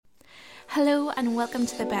Hello and welcome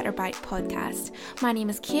to the Better Bite podcast. My name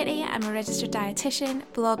is Katie. I'm a registered dietitian,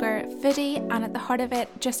 blogger, foodie, and at the heart of it,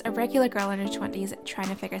 just a regular girl in her 20s trying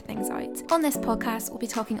to figure things out. On this podcast, we'll be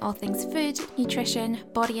talking all things food, nutrition,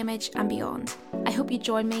 body image, and beyond. I hope you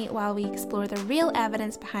join me while we explore the real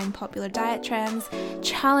evidence behind popular diet trends,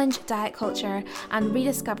 challenge diet culture, and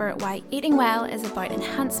rediscover why eating well is about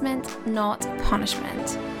enhancement, not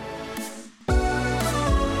punishment.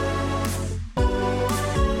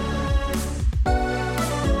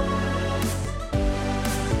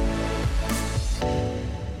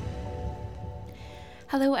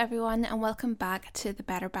 Hello everyone and welcome back to the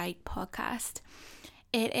Better Bite podcast.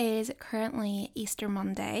 It is currently Easter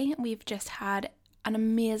Monday. We've just had an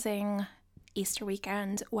amazing Easter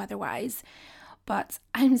weekend weather-wise, but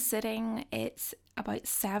I'm sitting, it's about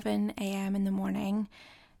 7 a.m. in the morning.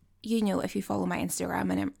 You know, if you follow my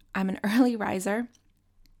Instagram, and I'm an early riser,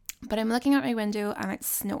 but I'm looking out my window and it's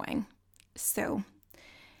snowing. So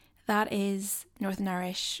that is Northern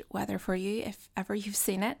Irish weather for you if ever you've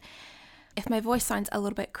seen it. If my voice sounds a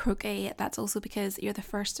little bit croaky, that's also because you're the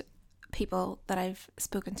first people that I've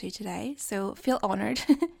spoken to today, so feel honoured.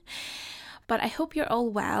 But I hope you're all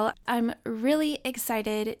well. I'm really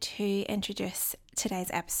excited to introduce today's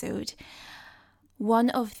episode.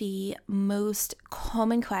 One of the most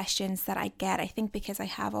common questions that I get, I think because I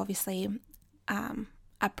have obviously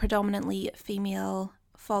a predominantly female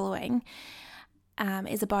following,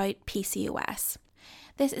 is about PCOS.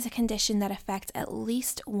 This is a condition that affects at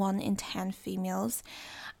least 1 in 10 females.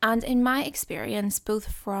 And in my experience,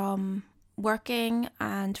 both from working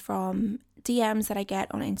and from DMs that I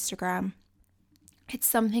get on Instagram, it's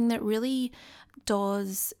something that really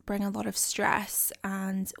does bring a lot of stress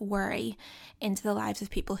and worry into the lives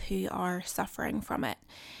of people who are suffering from it.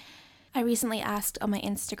 I recently asked on my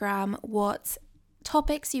Instagram what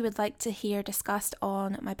topics you would like to hear discussed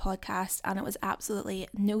on my podcast, and it was absolutely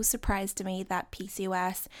no surprise to me that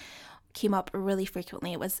PCOS came up really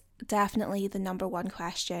frequently. It was definitely the number one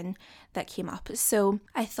question that came up. So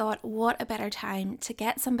I thought, what a better time to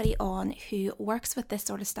get somebody on who works with this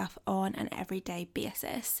sort of stuff on an everyday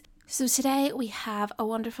basis. So today we have a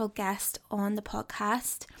wonderful guest on the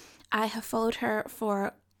podcast. I have followed her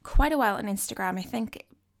for quite a while on Instagram. I think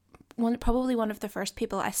probably one of the first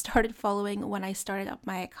people I started following when I started up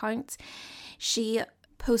my account. She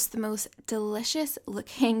posts the most delicious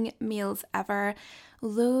looking meals ever,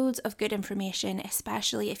 loads of good information,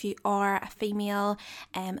 especially if you are a female,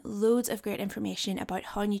 loads of great information about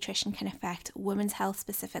how nutrition can affect women's health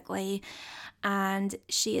specifically, and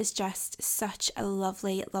she is just such a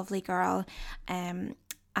lovely, lovely girl.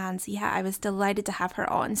 And yeah, I was delighted to have her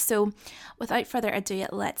on. So without further ado,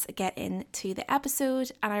 let's get into the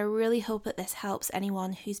episode. And I really hope that this helps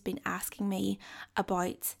anyone who's been asking me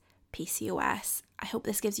about PCOS. I hope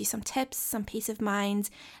this gives you some tips, some peace of mind,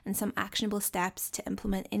 and some actionable steps to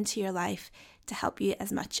implement into your life to help you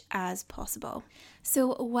as much as possible.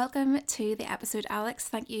 So welcome to the episode, Alex.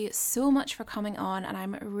 Thank you so much for coming on, and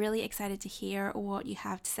I'm really excited to hear what you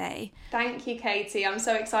have to say. Thank you, Katie. I'm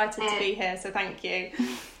so excited to be here, so thank you.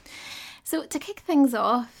 So to kick things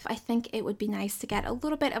off, I think it would be nice to get a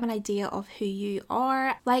little bit of an idea of who you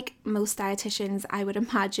are. Like most dietitians, I would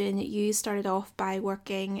imagine you started off by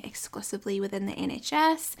working exclusively within the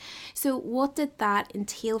NHS. So what did that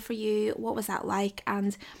entail for you? What was that like?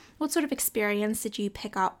 And what sort of experience did you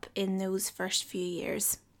pick up in those first few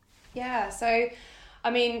years? Yeah, so I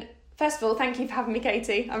mean, first of all, thank you for having me,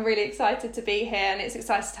 Katie. I'm really excited to be here, and it's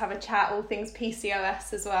exciting to have a chat, all things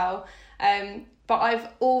PCOS as well. But I've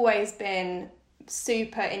always been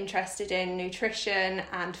super interested in nutrition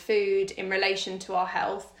and food in relation to our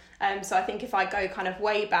health. So I think if I go kind of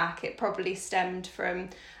way back, it probably stemmed from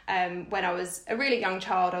when I was a really young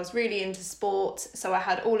child. I was really into sport, so I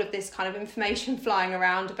had all of this kind of information flying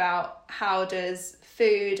around about how does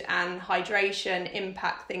food and hydration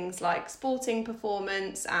impact things like sporting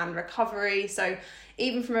performance and recovery. So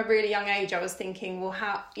even from a really young age, I was thinking, well,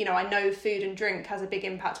 how, I know food and drink has a big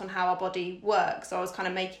impact on how our body works. So I was kind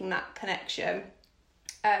of making that connection.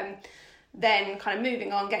 Then kind of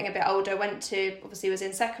moving on, getting a bit older, was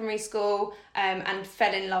in secondary school and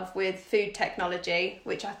fell in love with food technology,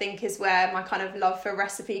 which I think is where my kind of love for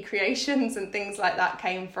recipe creations and things like that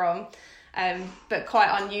came from. But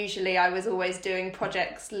quite unusually, I was always doing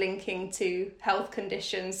projects linking to health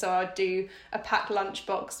conditions. So I'd do a packed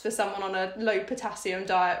lunchbox for someone on a low potassium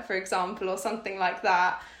diet, for example, or something like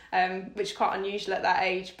that, which is quite unusual at that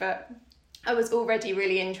age. But I was already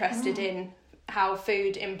really interested in how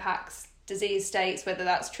food impacts disease states, whether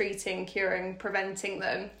that's treating, curing, preventing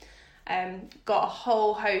them. got a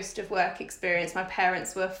whole host of work experience. My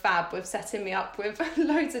parents were fab with setting me up with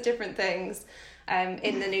loads of different things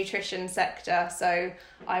in the nutrition sector. So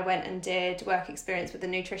I went and did work experience with a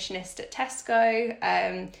nutritionist at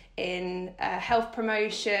Tesco, in health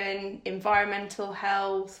promotion, environmental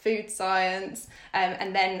health, food science,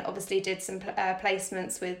 and then obviously did some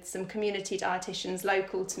placements with some community dietitians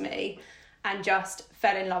local to me, and just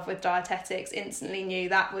fell in love with dietetics. Instantly knew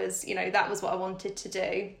that was what I wanted to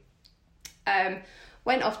do.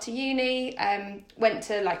 Went off to uni, went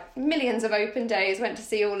to like millions of open days, went to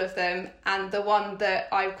see all of them, and the one that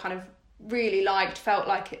I kind of really liked, felt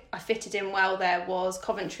like I fitted in well there, was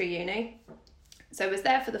Coventry Uni. So I was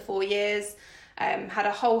there for the 4 years, had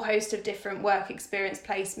a whole host of different work experience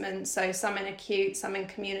placements, so some in acute, some in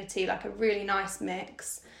community, like a really nice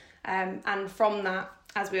mix. And from that,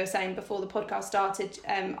 as we were saying before the podcast started,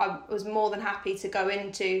 I was more than happy to go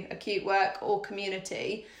into acute work or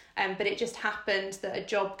community. But it just happened that a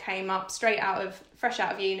job came up fresh out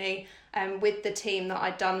of uni, with the team that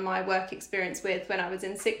I'd done my work experience with when I was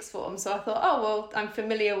in sixth form. So I thought, oh, well, I'm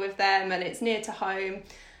familiar with them and it's near to home.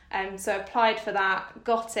 So I applied for that,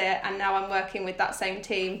 got it, and now I'm working with that same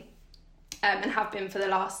team, and have been for the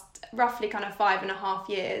last roughly kind of 5.5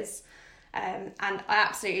 years. And I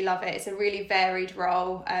absolutely love it. It's a really varied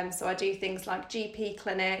role. So I do things like GP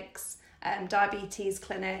clinics, diabetes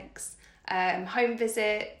clinics, home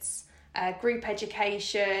visits, group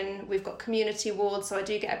education. We've got community wards, so I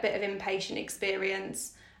do get a bit of inpatient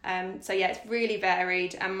experience. So yeah, it's really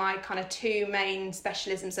varied, and my kind of two main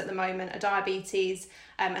specialisms at the moment are diabetes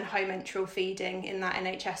and home enteral feeding in that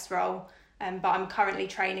NHS role. But I'm currently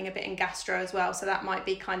training a bit in gastro as well, so that might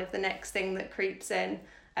be kind of the next thing that creeps in.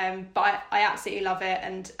 But I absolutely love it,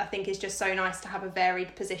 and I think it's just so nice to have a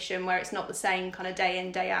varied position where it's not the same kind of day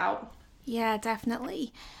in, day out. Yeah,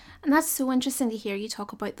 definitely. And that's so interesting to hear you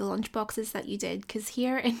talk about the lunch boxes that you did, because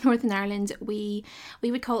here in Northern Ireland we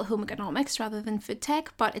would call it home economics rather than food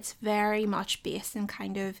tech, but it's very much based in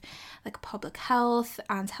kind of like public health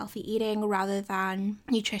and healthy eating rather than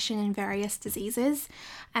nutrition and various diseases,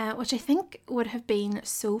 which I think would have been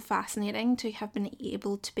so fascinating to have been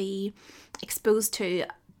able to be exposed to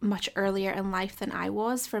much earlier in life than I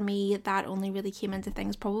was. For me, that only really came into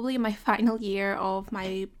things probably in my final year of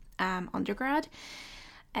my undergrad.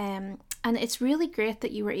 And it's really great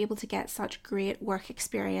that you were able to get such great work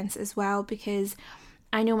experience as well, because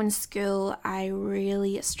I know in school I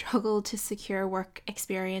really struggled to secure work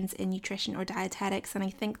experience in nutrition or dietetics, and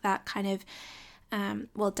I think that kind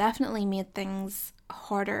of definitely made things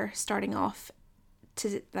harder starting off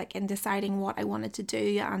to like in deciding what I wanted to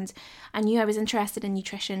do. And I knew I was interested in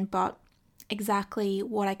nutrition, but exactly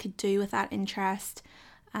what I could do with that interest,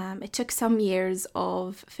 it took some years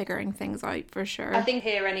of figuring things out, for sure. I think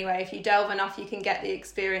here anyway, if you delve enough, you can get the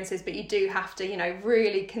experiences, but you do have to,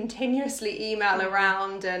 really continuously email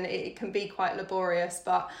around, and it can be quite laborious.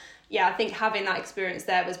 But yeah, I think having that experience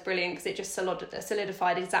there was brilliant, because it just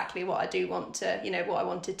solidified exactly what I do want to, what I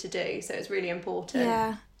wanted to do. So it's really important.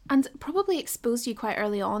 Yeah. And probably exposed you quite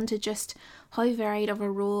early on to just how varied of a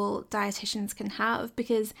role dietitians can have,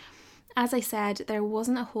 because as I said, there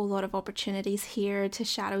wasn't a whole lot of opportunities here to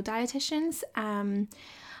shadow dietitians,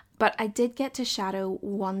 but I did get to shadow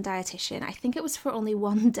one dietitian. I think it was for only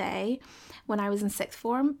one day when I was in sixth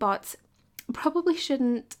form, but probably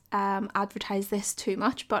shouldn't advertise this too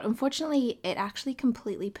much, but unfortunately it actually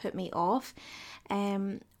completely put me off,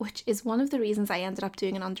 which is one of the reasons I ended up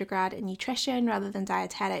doing an undergrad in nutrition rather than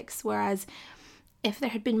dietetics. Whereas if there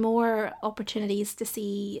had been more opportunities to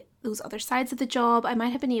see those other sides of the job, I might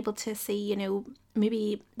have been able to see,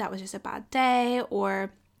 maybe that was just a bad day,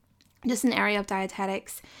 or just an area of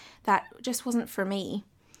dietetics that just wasn't for me.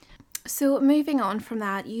 So moving on from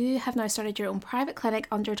that, you have now started your own private clinic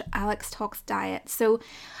under Alex Talks Diet. So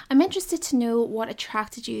I'm interested to know what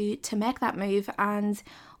attracted you to make that move, and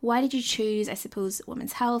why did you choose, I suppose,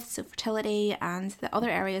 women's health, so fertility, and the other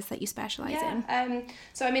areas that you specialise in?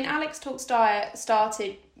 So Alex Talks Diet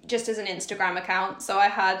started just as an Instagram account. So I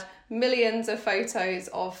had millions of photos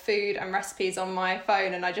of food and recipes on my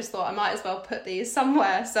phone, and I just thought I might as well put these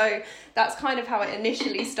somewhere. So that's kind of how it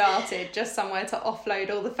initially started, just somewhere to offload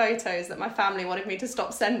all the photos that my family wanted me to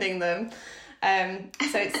stop sending them.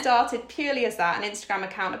 So it started purely as that, an Instagram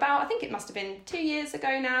account about, I think it must have been 2 years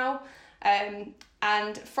ago now.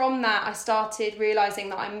 And from that, I started realising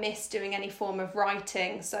that I missed doing any form of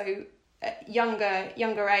writing. So at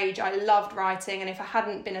younger age, I loved writing, and if I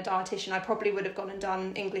hadn't been a dietitian, I probably would have gone and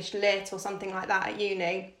done English Lit or something like that at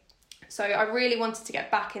uni. So I really wanted to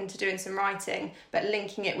get back into doing some writing, but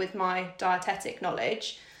linking it with my dietetic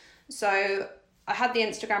knowledge. So I had the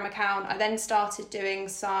Instagram account. I then started doing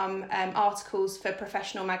some articles for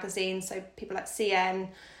professional magazines, so people like CN,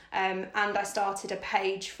 and I started a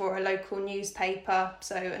page for a local newspaper,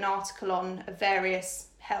 so an article on a various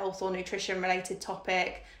health or nutrition related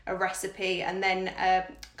topic, a recipe, and then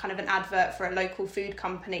kind of an advert for a local food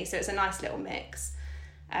company. So it's a nice little mix.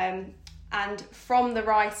 And from the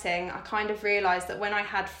writing, I kind of realised that when I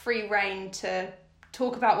had free rein to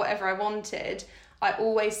talk about whatever I wanted, I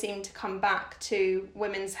always seemed to come back to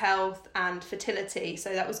women's health and fertility.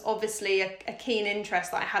 So that was obviously a keen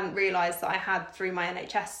interest that I hadn't realised that I had through my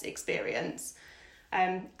NHS experience.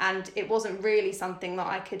 And it wasn't really something that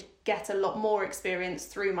I could get a lot more experience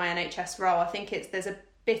through my NHS role. I think there's a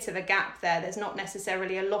bit of a gap there. There's not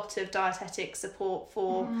necessarily a lot of dietetic support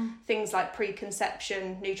for things like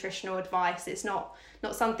preconception, nutritional advice. It's not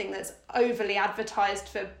something that's overly advertised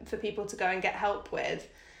for people to go and get help with.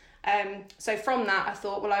 So from that, I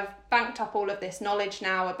thought, well, I've banked up all of this knowledge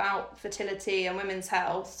now about fertility and women's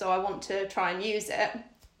health, so I want to try and use it.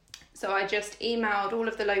 So I just emailed all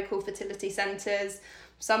of the local fertility centres,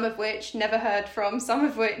 some of which never heard from, some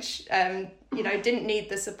of which, didn't need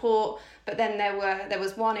the support. But then there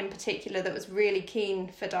was one in particular that was really keen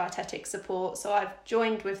for dietetic support. So I've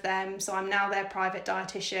joined with them. So I'm now their private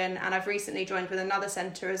dietitian, and I've recently joined with another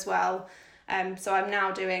centre as well. So I'm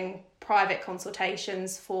now doing private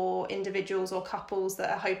consultations for individuals or couples that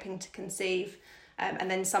are hoping to conceive, and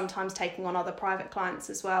then sometimes taking on other private clients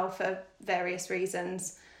as well for various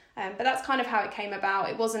reasons. But that's kind of how it came about.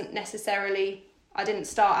 It wasn't necessarily, I didn't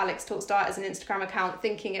start Alex Talks Diet as an Instagram account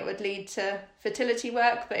thinking it would lead to fertility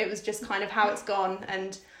work, but it was just kind of how it's gone,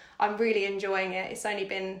 and I'm really enjoying it. It's only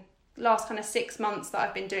been last kind of 6 months that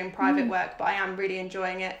I've been doing private work, but I am really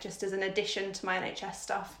enjoying it just as an addition to my NHS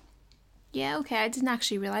stuff. Yeah, okay. I didn't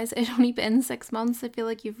actually realise it had only been 6 months. I feel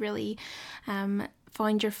like you've really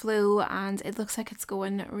found your flow, and it looks like it's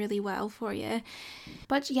going really well for you.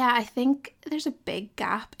 But yeah, I think there's a big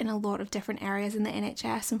gap in a lot of different areas in the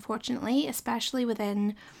NHS, unfortunately, especially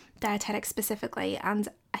within dietetics specifically. And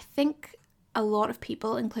I think a lot of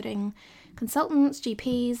people, including consultants,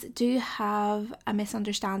 GPs, do have a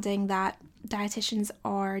misunderstanding that dietitians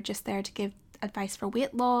are just there to give advice for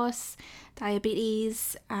weight loss,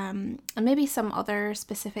 diabetes, and maybe some other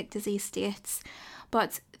specific disease states.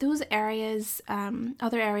 But those areas,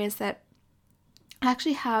 other areas that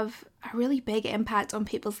actually have a really big impact on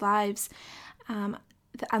people's lives, and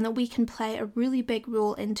that we can play a really big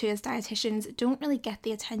role into as dietitians, don't really get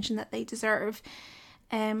the attention that they deserve.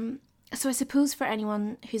 So I suppose for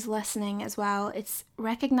anyone who's listening as well, it's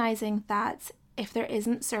recognising that if there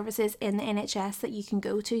isn't services in the NHS that you can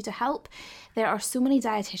go to help, there are so many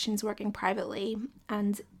dietitians working privately,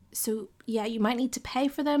 and so yeah, you might need to pay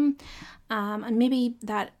for them, and maybe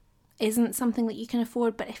that isn't something that you can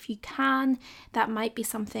afford, but if you can, that might be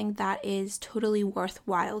something that is totally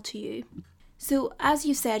worthwhile to you. So as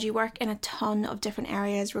you said, you work in a ton of different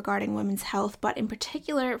areas regarding women's health, but in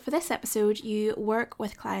particular for this episode, you work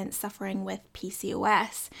with clients suffering with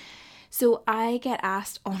PCOS. So I get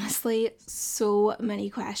asked, honestly, so many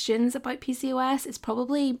questions about PCOS. It's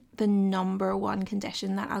probably the number one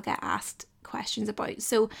condition that I'll get asked questions about.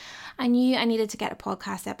 So I knew I needed to get a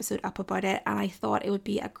podcast episode up about it, and I thought it would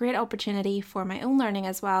be a great opportunity for my own learning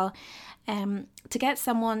as well, to get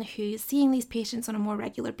someone who's seeing these patients on a more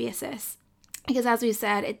regular basis. Because as we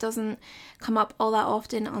said, it doesn't come up all that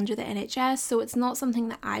often under the NHS, so it's not something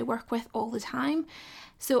that I work with all the time.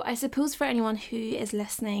 So I suppose for anyone who is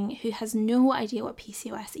listening who has no idea what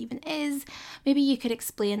PCOS even is, maybe you could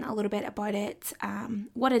explain a little bit about it,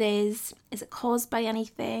 what it is it caused by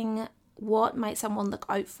anything, what might someone look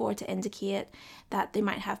out for to indicate that they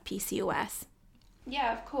might have PCOS?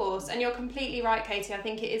 Yeah, of course. And you're completely right, Katie. I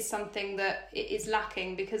think it is something that it is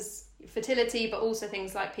lacking because fertility, but also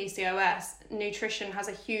things like PCOS, nutrition has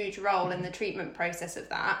a huge role in the treatment process of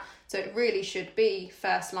that. So it really should be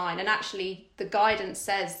first line. And actually the guidance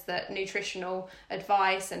says that nutritional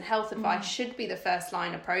advice and health advice should be the first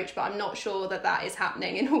line approach, but I'm not sure that that is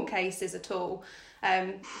happening in all cases at all.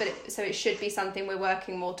 So it should be something we're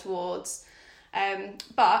working more towards.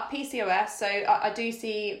 But PCOS, so I do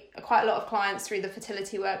see quite a lot of clients through the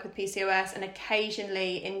fertility work with PCOS, and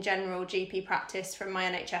occasionally in general GP practice from my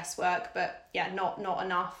NHS work, but yeah, not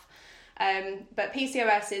enough. But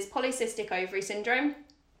PCOS is polycystic ovary syndrome,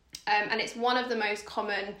 and it's one of the most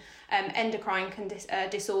common endocrine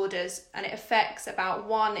disorders, and it affects about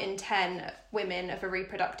 1 in 10 women of a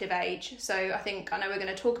reproductive age. So I know we're going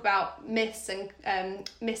to talk about myths and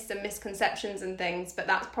misconceptions and things, but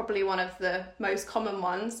that's probably one of the most common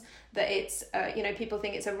ones, that it's people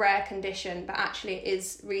think it's a rare condition, but actually it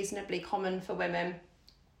is reasonably common for women.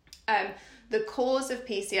 The cause of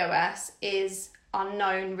PCOS is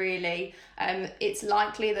unknown, really. It's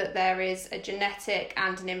likely that there is a genetic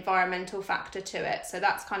and an environmental factor to it. So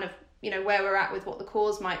that's kind of, where we're at with what the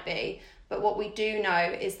cause might be. But what we do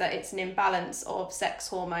know is that it's an imbalance of sex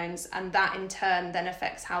hormones, and that in turn then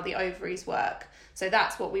affects how the ovaries work. So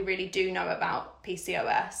that's what we really do know about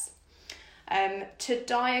PCOS. To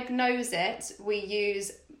diagnose it, we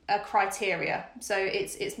use a criteria. So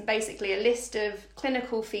it's basically a list of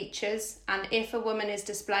clinical features, and if a woman is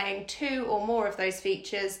displaying 2 or more of those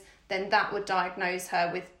features, then that would diagnose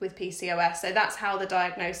her with PCOS. So that's how the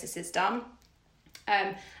diagnosis is done.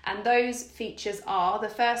 And those features are, the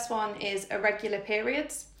first one is irregular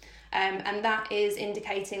periods, and that is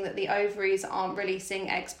indicating that the ovaries aren't releasing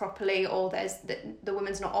eggs properly, or the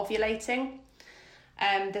woman's not ovulating.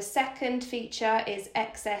 The second feature is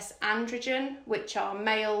excess androgen, which are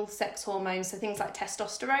male sex hormones, so things like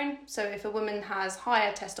testosterone. So if a woman has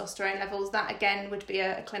higher testosterone levels, that again would be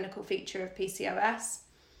a clinical feature of PCOS.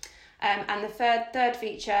 And the third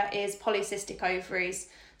feature is polycystic ovaries.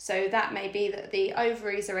 So that may be that the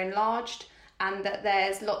ovaries are enlarged and that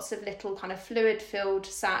there's lots of little kind of fluid-filled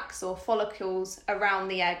sacs or follicles around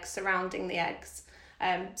the eggs, surrounding the eggs.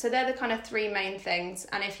 So they're the kind of 3 main things.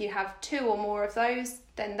 And if you have 2 or more of those,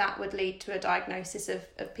 then that would lead to a diagnosis of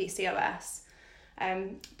PCOS.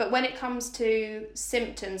 But when it comes to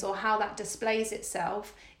symptoms or how that displays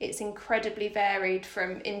itself, it's incredibly varied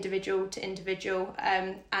from individual to individual.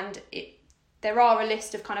 There are a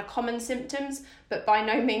list of kind of common symptoms, but by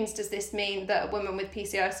no means does this mean that a woman with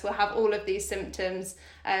PCOS will have all of these symptoms,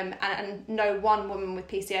 and no one woman with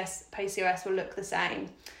PCOS will look the same.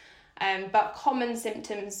 But common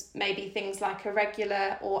symptoms may be things like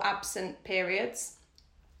irregular or absent periods,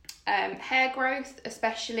 hair growth,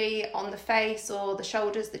 especially on the face or the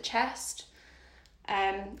shoulders, the chest,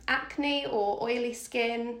 acne or oily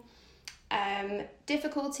skin,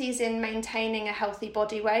 difficulties in maintaining a healthy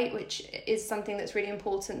body weight, which is something that's really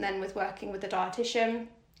important then with working with a dietitian,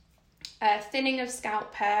 thinning of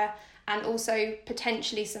scalp hair, and also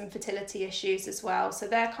potentially some fertility issues as well. So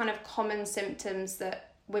they're kind of common symptoms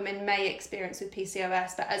that women may experience with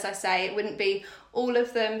PCOS, but as I say, it wouldn't be all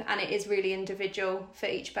of them, and it is really individual for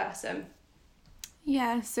each person.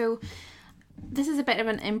 Yeah, so this is a bit of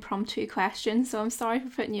an impromptu question, so I'm sorry for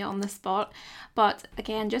putting you on the spot, but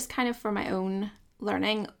again, just kind of for my own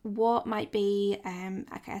learning, what might be,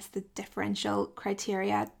 I guess, the differential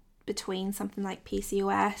criteria between something like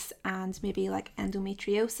PCOS and maybe like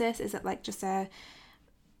endometriosis? Is it like just a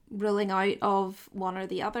ruling out of one or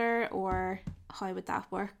the other, or how would that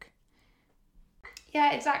work?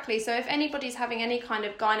 Yeah, exactly. So if anybody's having any kind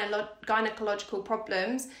of gynecological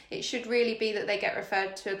problems, it should really be that they get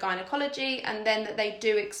referred to a gynecology, and then that they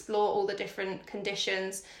do explore all the different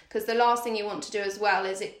conditions, because the last thing you want to do as well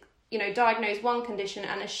is diagnose one condition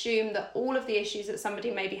and assume that all of the issues that somebody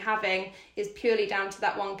may be having is purely down to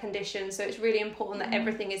that one condition. So it's really important that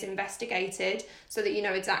everything is investigated so that you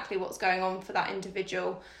know exactly what's going on for that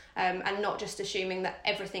individual. And not just assuming that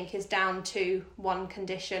everything is down to one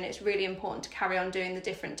condition. It's really important to carry on doing the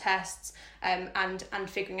different tests and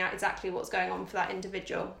figuring out exactly what's going on for that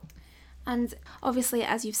individual. And obviously,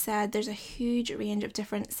 as you've said, there's a huge range of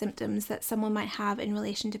different symptoms that someone might have in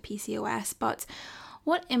relation to PCOS, but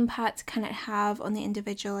what impact can it have on the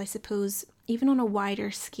individual, I suppose, even on a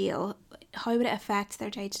wider scale? How would it affect their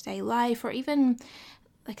day-to-day life, or even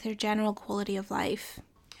like their general quality of life?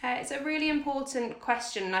 It's a really important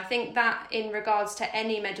question, and I think that in regards to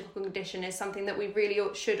any medical condition is something that we really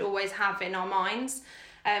should always have in our minds,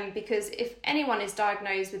 because if anyone is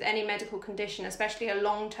diagnosed with any medical condition, especially a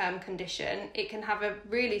long-term condition, it can have a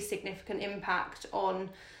really significant impact on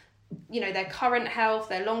their current health,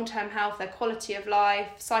 their long-term health, their quality of life,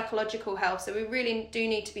 psychological health. So we really do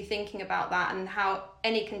need to be thinking about that and how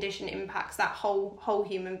any condition impacts that whole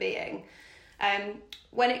human being.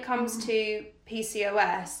 When it comes to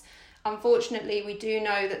PCOS, unfortunately, we do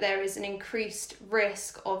know that there is an increased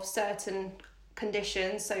risk of certain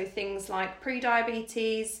conditions, so things like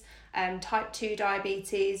pre-diabetes, type 2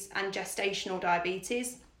 diabetes, and gestational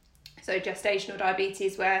diabetes. So gestational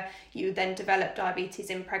diabetes, where you then develop diabetes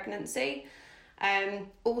in pregnancy.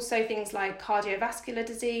 Also things like cardiovascular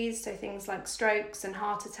disease, so things like strokes and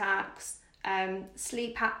heart attacks,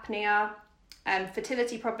 sleep apnea,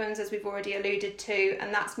 fertility problems, as we've already alluded to,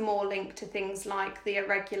 and that's more linked to things like the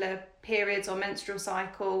irregular periods or menstrual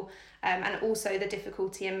cycle, and also the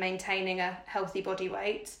difficulty in maintaining a healthy body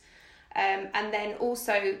weight. And then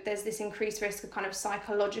also there's this increased risk of kind of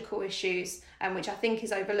psychological issues, which I think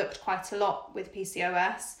is overlooked quite a lot with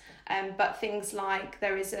PCOS. But things like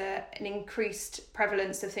there is an increased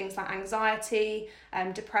prevalence of things like anxiety,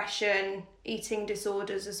 depression, eating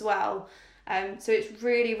disorders as well. So it's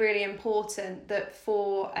really, really important that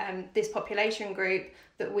for this population group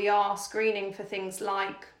that we are screening for things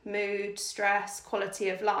like mood, stress, quality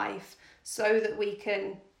of life, so that we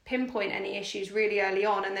can pinpoint any issues really early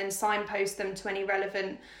on and then signpost them to any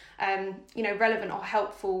relevant or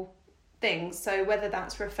helpful things. So whether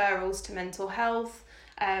that's referrals to mental health,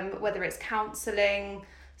 whether it's counselling,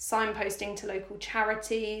 signposting to local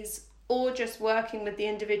charities, or just working with the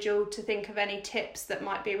individual to think of any tips that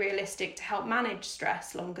might be realistic to help manage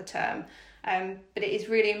stress longer term. But it is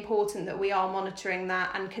really important that we are monitoring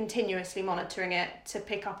that and continuously monitoring it to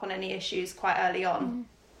pick up on any issues quite early on.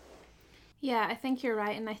 Yeah, I think you're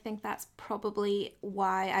right, and I think that's probably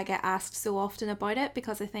why I get asked so often about it,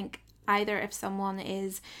 because I think either if someone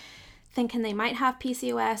is thinking they might have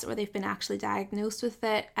PCOS or they've been actually diagnosed with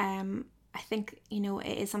it, I think,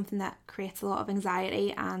 it is something that creates a lot of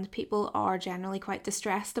anxiety, and people are generally quite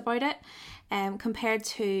distressed about it, compared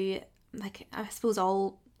to, like, I suppose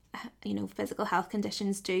all, physical health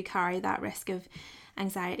conditions do carry that risk of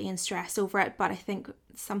anxiety and stress over it, but I think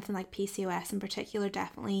something like PCOS in particular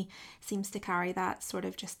definitely seems to carry that sort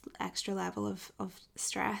of just extra level of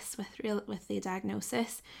stress with the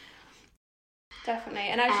diagnosis. Definitely,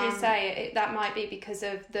 and as you say, that might be because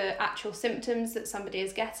of the actual symptoms that somebody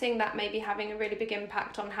is getting, that may be having a really big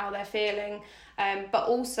impact on how they're feeling, but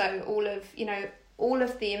also all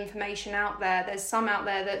of the information out there. There's some out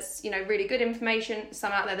there that's really good information,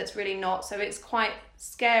 some out there that's really not, so it's quite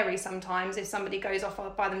scary sometimes if somebody goes off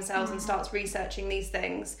by themselves and starts researching these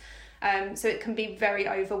things, so it can be very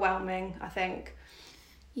overwhelming, I think.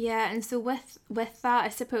 Yeah, and so with that, I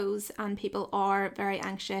suppose, and people are very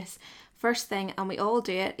anxious, first thing, and we all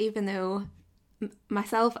do it, even though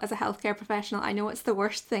myself as a healthcare professional, I know it's the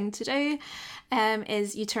worst thing to do,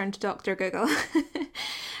 is you turn to Dr. Google.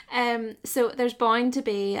 So there's bound to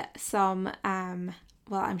be some,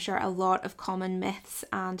 I'm sure a lot of common myths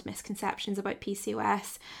and misconceptions about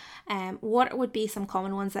PCOS. What would be some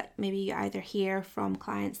common ones that maybe you either hear from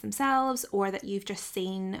clients themselves or that you've just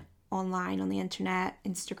seen online on the internet,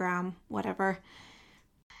 Instagram, whatever?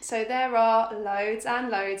 So there are loads and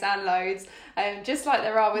loads and loads, just like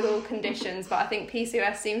there are with all conditions, but I think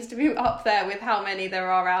PCOS seems to be up there with how many there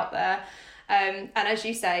are out there. And as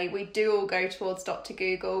you say, we do all go towards Dr.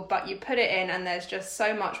 Google, but you put it in and there's just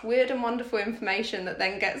so much weird and wonderful information that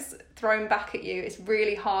then gets thrown back at you. It's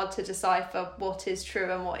really hard to decipher what is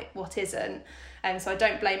true and what isn't. So I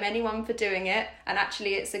don't blame anyone for doing it. And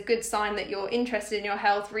actually it's a good sign that you're interested in your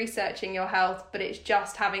health, researching your health, but it's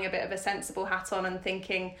just having a bit of a sensible hat on and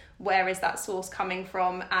thinking, where is that source coming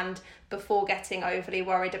from? And before getting overly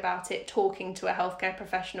worried about it, talking to a healthcare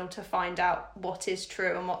professional to find out what is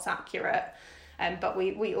true and what's accurate. But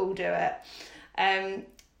we all do it.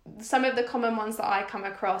 Some of the common ones that I come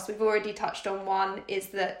across, we've already touched on one, is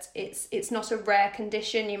that it's not a rare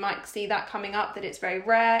condition. You might see that coming up, that it's very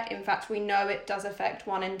rare. In fact, we know it does affect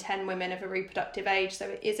 1 in 10 women of a reproductive age, so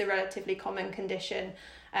it is a relatively common condition,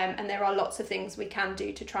 and there are lots of things we can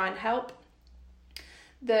do to try and help.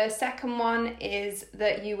 The second one is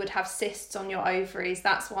that you would have cysts on your ovaries.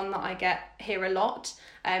 That's one that I get here a lot.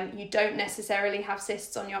 You don't necessarily have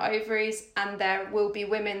cysts on your ovaries, and there will be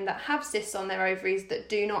women that have cysts on their ovaries that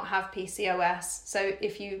do not have PCOS. So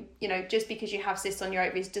if just because you have cysts on your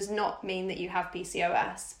ovaries does not mean that you have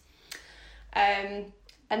PCOS.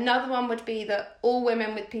 Another one would be that all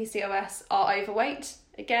women with PCOS are overweight.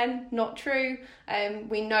 Again, not true.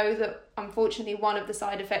 We know that unfortunately one of the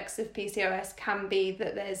side effects of PCOS can be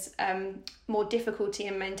that there's more difficulty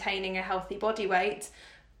in maintaining a healthy body weight,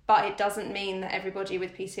 but it doesn't mean that everybody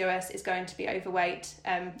with PCOS is going to be overweight.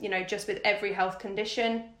 Just with every health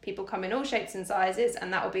condition, people come in all shapes and sizes,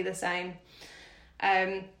 and that will be the same.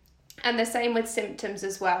 And the same with symptoms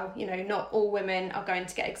as well. Not all women are going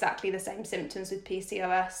to get exactly the same symptoms with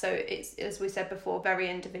PCOS, so it's, as we said before, very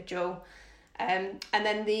individual. And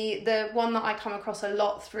then the one that I come across a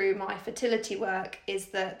lot through my fertility work is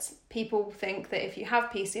that people think that if you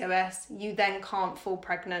have PCOS, you then can't fall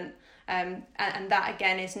pregnant. And that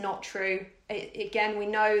again is not true. Again, we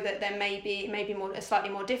know that there may be slightly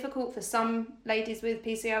more difficult for some ladies with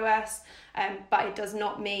PCOS, but it does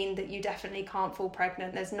not mean that you definitely can't fall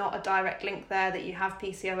pregnant. There's not a direct link there that you have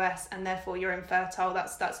PCOS and therefore you're infertile.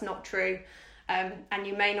 That's not true. And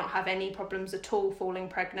you may not have any problems at all falling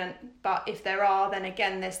pregnant, but if there are, then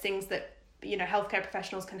again, there's things that healthcare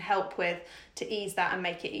professionals can help with to ease that and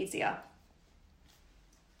make it easier.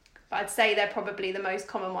 But I'd say they're probably the most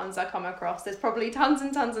common ones I come across. There's probably tons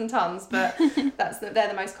and tons and tons, but they're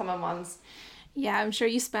the most common ones. Yeah, I'm sure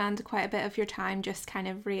you spend quite a bit of your time just kind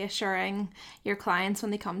of reassuring your clients when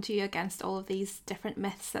they come to you against all of these different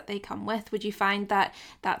myths that they come with. Would you find that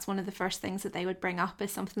that's one of the first things that they would bring up,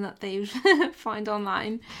 is something that they've found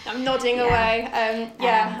online? I'm nodding away.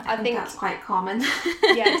 I think that's quite common.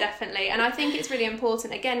 Yeah, definitely. And I think it's really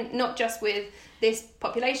important, again, not just with this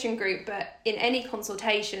population group, but in any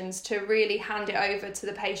consultations, to really hand it over to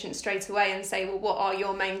the patient straight away and say, well, what are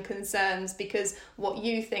your main concerns? Because what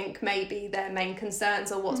you think may be their main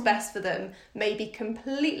concerns or what's best for them may be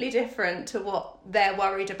completely different to what they're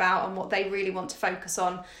worried about and what they really want to focus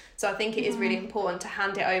on. So I think it is really important to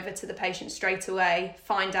hand it over to the patient straight away,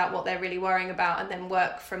 find out what they're really worrying about, and then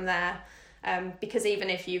work from there. Because even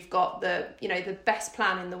if you've got the best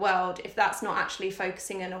plan in the world, if that's not actually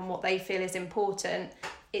focusing in on what they feel is important,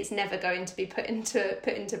 it's never going to be put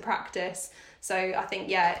into practice. So I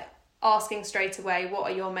think, asking straight away, what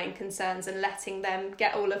are your main concerns, and letting them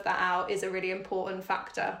get all of that out is a really important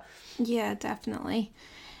factor. Yeah, definitely.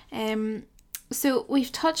 So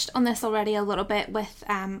we've touched on this already a little bit with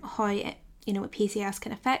how PCOS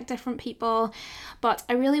can affect different people, but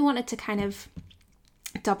I really wanted to kind of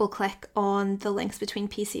double click on the links between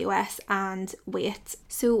PCOS and weight.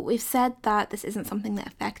 So we've said that this isn't something that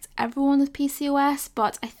affects everyone with PCOS,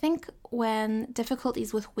 but I think when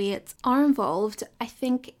difficulties with weight are involved, I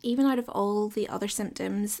think even out of all the other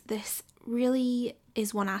symptoms, this really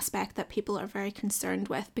is one aspect that people are very concerned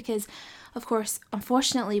with, because of course,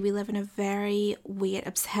 unfortunately, we live in a very weight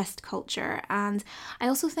obsessed culture, and I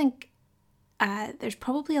also think there's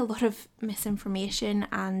probably a lot of misinformation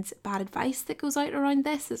and bad advice that goes out around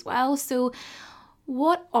this as well. So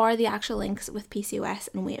what are the actual links with PCOS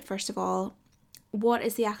and weight, first of all? What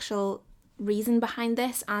is the actual reason behind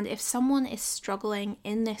this? And if someone is struggling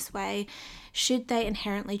in this way, should they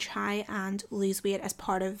inherently try and lose weight as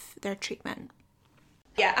part of their treatment?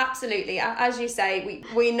 Yeah, absolutely. As you say,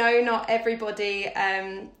 we know not everybody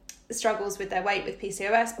struggles with their weight with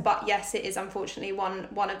PCOS, but yes, it is unfortunately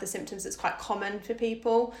one of the symptoms that's quite common for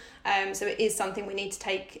people. So it is something we need to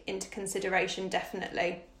take into consideration,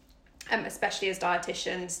 definitely, especially as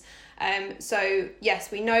dietitians. So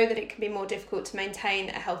yes, we know that it can be more difficult to maintain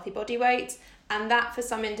a healthy body weight, and that for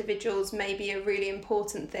some individuals may be a really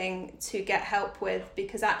important thing to get help with,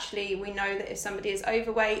 because actually we know that if somebody is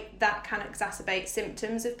overweight, that can exacerbate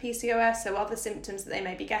symptoms of PCOS, so other symptoms that they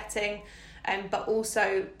may be getting. But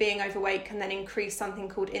also being overweight can then increase something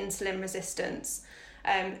called insulin resistance.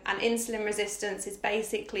 And insulin resistance is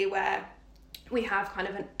basically where we have kind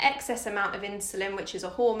of an excess amount of insulin, which is a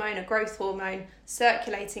hormone, a growth hormone,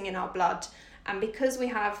 circulating in our blood. And because we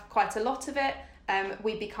have quite a lot of it,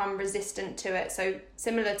 we become resistant to it. So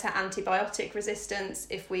similar to antibiotic resistance,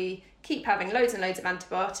 if we keep having loads and loads of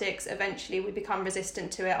antibiotics, eventually we become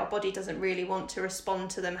resistant to it. Our body doesn't really want to respond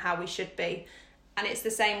to them how we should be. And it's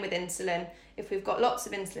the same with insulin. If we've got lots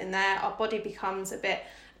of insulin there, our body becomes a bit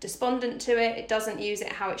despondent to it. It doesn't use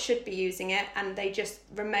it how it should be using it, and they just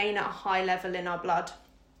remain at a high level in our blood.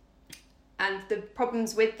 And the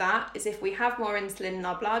problems with that is if we have more insulin in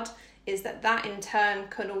our blood, is that in turn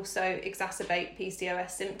can also exacerbate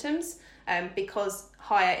PCOS symptoms, because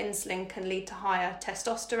higher insulin can lead to higher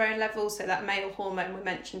testosterone levels, so that male hormone we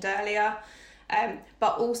mentioned earlier.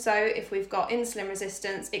 But also, if we've got insulin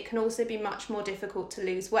resistance, it can also be much more difficult to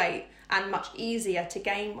lose weight and much easier to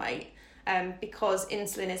gain weight, because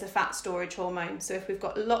insulin is a fat storage hormone. So if we've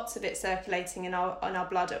got lots of it circulating in our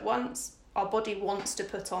blood at once, our body wants to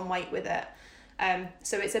put on weight with it.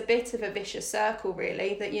 So it's a bit of a vicious circle,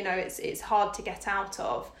 really, that it's hard to get out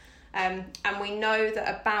of. And we know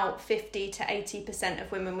that about 50 to 80% of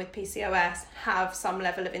women with PCOS have some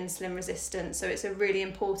level of insulin resistance. So it's a really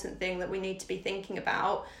important thing that we need to be thinking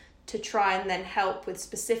about, to try and then help with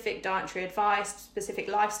specific dietary advice, specific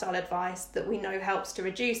lifestyle advice that we know helps to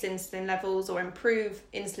reduce insulin levels or improve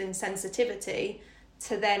insulin sensitivity,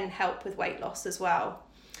 to then help with weight loss as well.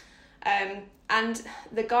 And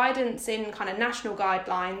the guidance in kind of national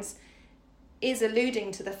guidelines is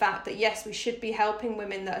alluding to the fact that yes, we should be helping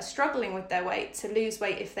women that are struggling with their weight to lose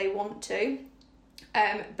weight if they want to.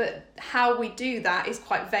 But how we do that is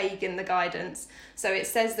quite vague in the guidance. So it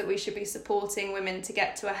says that we should be supporting women to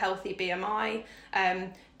get to a healthy BMI,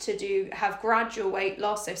 to have gradual weight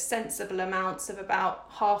loss, so sensible amounts of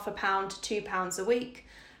about 0.5 pound to 2 pounds a week.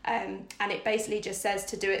 And it basically just says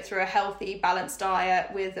to do it through a healthy, balanced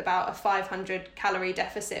diet with about a 500 calorie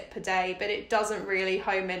deficit per day, but it doesn't really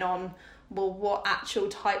home in on, well, what actual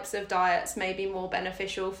types of diets may be more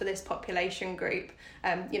beneficial for this population group.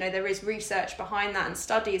 There is research behind that and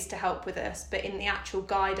studies to help with this, but in the actual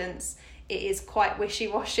guidance, it is quite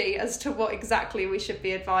wishy-washy as to what exactly we should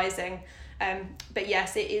be advising. But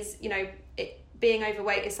yes, it is, being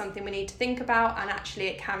overweight is something we need to think about, and actually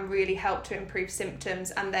it can really help to improve symptoms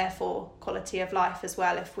and therefore quality of life as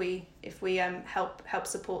well if we help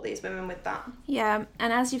support these women with that. Yeah,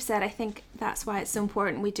 and as you've said, I think that's why it's so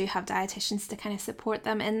important we do have dietitians to kind of support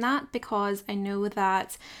them in that, because I know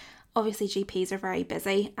that obviously GPs are very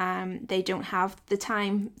busy. They don't have the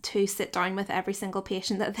time to sit down with every single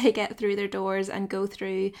patient that they get through their doors and go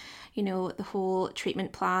through, you know, the whole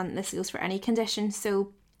treatment plan. This goes for any condition.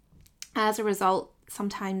 So as a result,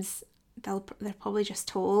 sometimes they're probably just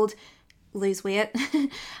told lose weight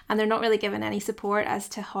and they're not really given any support as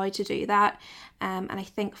to how to do that. And I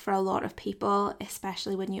think for a lot of people,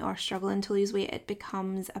 especially when you are struggling to lose weight, it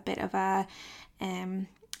becomes a bit of a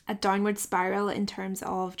downward spiral in terms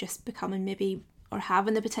of just becoming maybe, or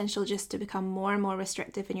having the potential just to become more and more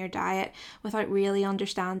restrictive in your diet without really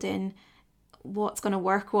understanding what's going to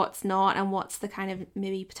work, what's not, and what's the kind of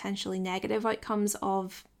maybe potentially negative outcomes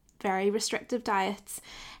of very restrictive diets.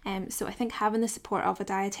 So I think having the support of a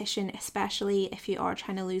dietitian, especially if you are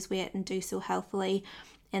trying to lose weight and do so healthily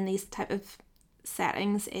in these type of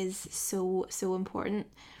settings, is so important.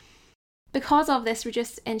 Because of this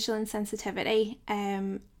reduced insulin sensitivity,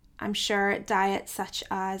 I'm sure diets such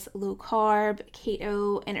as low carb,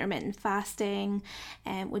 keto, intermittent fasting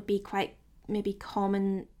would be quite maybe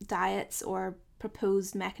common diets or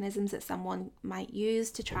proposed mechanisms that someone might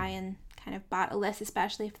use to try and kind of battle this,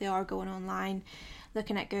 especially if they are going online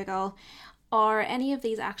looking at Google. Are any of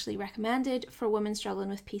these actually recommended for women struggling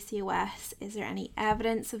with PCOS? Is there any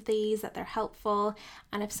evidence of these that they're helpful?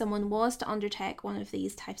 And if someone was to undertake one of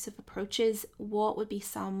these types of approaches, what would be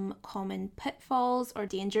some common pitfalls or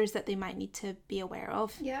dangers that they might need to be aware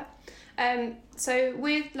of? Yeah. So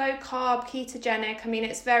with low carb, ketogenic, I mean,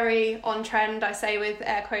 it's very on trend, I say with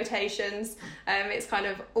air quotations. It's kind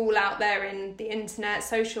of all out there in the internet,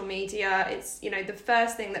 social media. It's, you know, the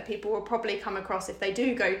first thing that people will probably come across if they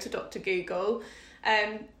do go to Dr. Google.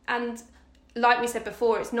 And like we said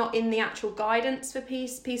before, it's not in the actual guidance for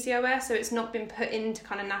PCOS, so it's not been put into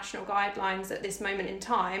kind of national guidelines at this moment in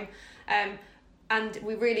time. And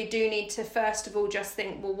we really do need to, first of all, just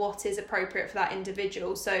think, well, what is appropriate for that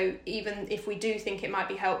individual? So even if we do think it might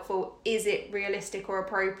be helpful, is it realistic or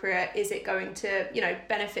appropriate? Is it going to, you know,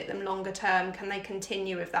 benefit them longer term? Can they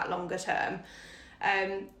continue with that longer term?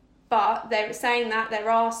 But they're saying that there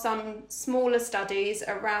are some smaller studies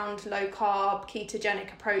around low carb,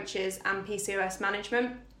 ketogenic approaches and PCOS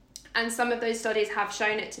management. And some of those studies have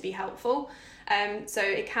shown it to be helpful. So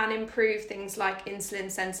it can improve things like insulin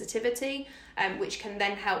sensitivity, which can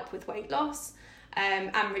then help with weight loss,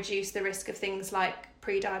 and reduce the risk of things like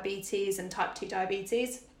pre-diabetes and type 2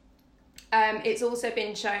 diabetes. It's also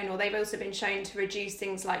been shown, or they've also been shown to reduce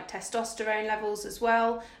things like testosterone levels as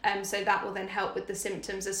well. So that will then help with the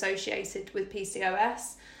symptoms associated with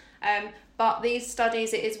PCOS. But these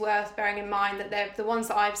studies, it is worth bearing in mind that the ones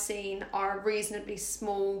that I've seen are a reasonably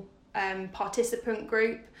small participant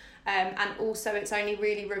group. And also it's only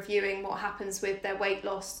really reviewing what happens with their weight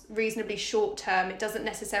loss reasonably short term. It doesn't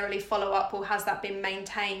necessarily follow up, or has that been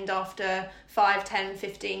maintained after 5, 10,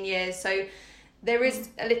 15 years. So there is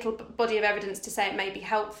a little body of evidence to say it may be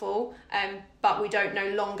helpful, but we don't know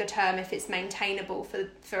longer term if it's maintainable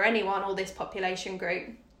for anyone or this population group.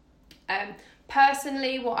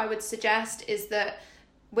 Personally, what I would suggest is that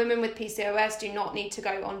women with PCOS do not need to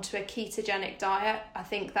go onto a ketogenic diet. I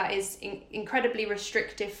think that is incredibly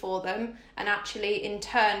restrictive for them, and actually in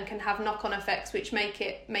turn can have knock-on effects which make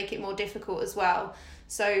it more difficult as well.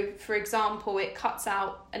 So for example, it cuts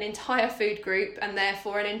out an entire food group and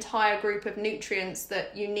therefore an entire group of nutrients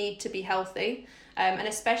that you need to be healthy. And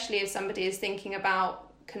especially if somebody is thinking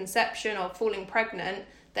about conception or falling pregnant,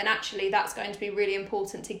 then actually that's going to be really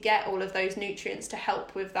important to get all of those nutrients to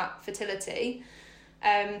help with that fertility.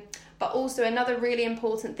 But also another really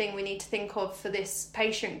important thing we need to think of for this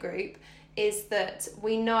patient group is that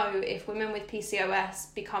we know if women with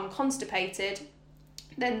PCOS become constipated,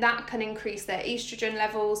 then that can increase their estrogen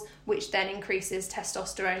levels, which then increases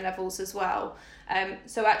testosterone levels as well.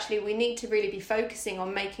 So actually we need to really be focusing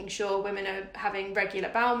on making sure women are having regular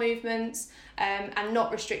bowel movements, and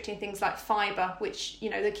not restricting things like fibre, which, you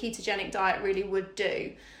know, the ketogenic diet really would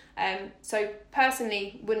do. So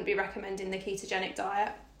personally wouldn't be recommending the ketogenic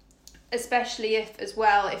diet, especially if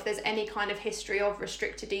there's any kind of history of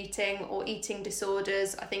restricted eating or eating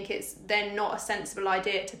disorders. I think it's then not a sensible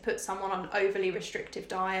idea to put someone on an overly restrictive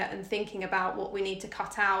diet and thinking about what we need to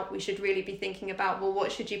cut out. We should really be thinking about, well,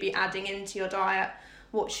 what should you be adding into your diet?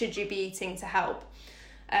 What should you be eating to help?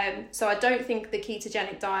 So I don't think the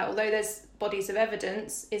ketogenic diet, although there's bodies of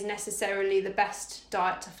evidence, is necessarily the best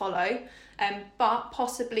diet to follow. but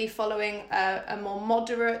possibly following a more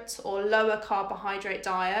moderate or lower carbohydrate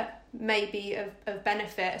diet may be of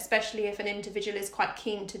benefit, especially if an individual is quite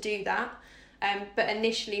keen to do that. But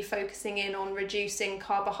initially focusing in on reducing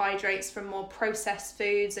carbohydrates from more processed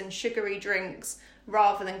foods and sugary drinks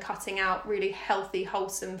rather than cutting out really healthy,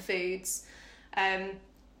 wholesome foods.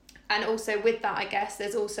 And also with that, I guess,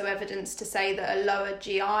 there's also evidence to say that a lower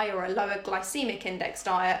GI or a lower glycemic index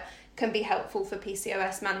diet can be helpful for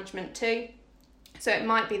PCOS management too. So it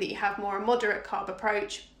might be that you have more a moderate carb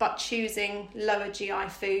approach, but choosing lower GI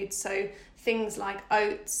foods. So things like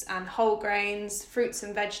oats and whole grains, fruits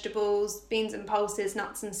and vegetables, beans and pulses,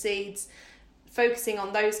 nuts and seeds, focusing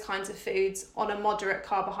on those kinds of foods on a moderate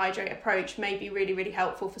carbohydrate approach may be really, really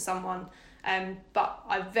helpful for someone. But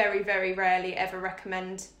I very, very rarely ever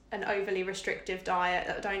recommend an overly restrictive diet.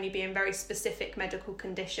 That would only be in very specific medical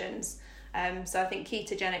conditions. So I think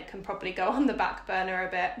ketogenic can probably go on the back burner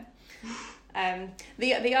a bit.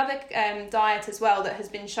 The other diet as well that has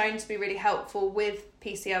been shown to be really helpful with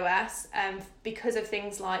PCOS, because of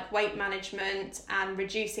things like weight management and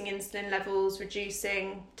reducing insulin levels,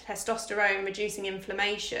 reducing testosterone, reducing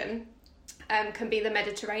inflammation, can be the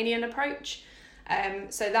Mediterranean approach.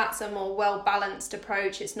 So that's a more well-balanced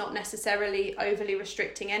approach. It's not necessarily overly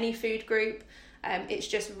restricting any food group. It's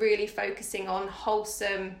just really focusing on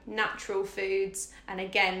wholesome, natural foods. And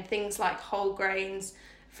again, things like whole grains,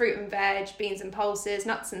 fruit and veg, beans and pulses,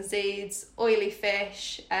 nuts and seeds, oily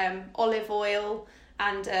fish, olive oil,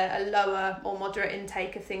 and a lower or moderate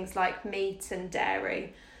intake of things like meat and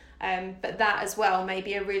dairy. But that as well may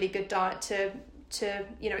be a really good diet to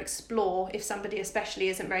explore. If somebody especially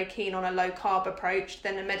isn't very keen on a low carb approach,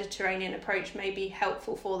 then a Mediterranean approach may be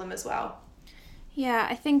helpful for them as well. Yeah,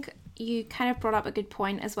 I think you kind of brought up a good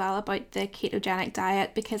point as well about the ketogenic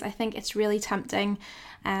diet, because I think it's really tempting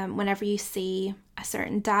whenever you see a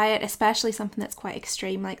certain diet, especially something that's quite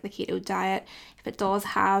extreme like the keto diet, if it does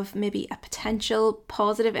have maybe a potential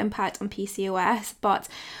positive impact on PCOS. But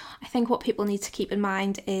I think what people need to keep in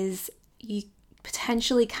mind is you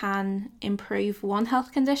potentially can improve one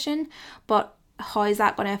health condition, but how is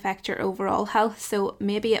that going to affect your overall health? So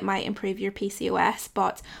maybe it might improve your PCOS,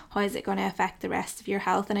 but how is it going to affect the rest of your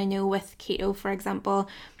health? And I know with keto, for example,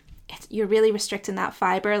 you're really restricting that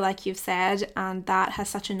fiber, like you've said, and that has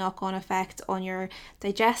such a knock-on effect on your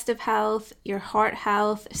digestive health, your heart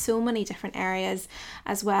health, so many different areas,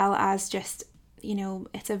 as well as just,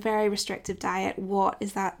 it's a very restrictive diet. What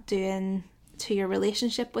is that doing to your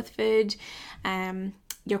relationship with food,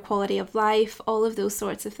 your quality of life, all of those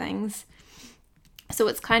sorts of things? So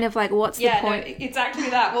it's kind of like, what's the point? No, exactly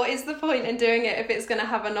that. What is the point in doing it if it's going to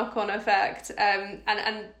have a knock-on effect?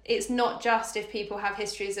 And it's not just if people have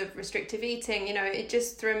histories of restrictive eating, it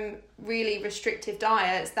just from really restrictive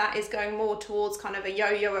diets, that is going more towards kind of a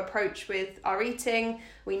yo-yo approach with our eating.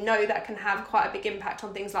 We know that can have quite a big impact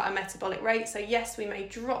on things like our metabolic rate. So yes, we may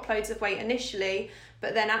drop loads of weight initially,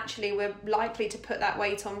 but then actually we're likely to put that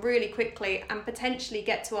weight on really quickly and potentially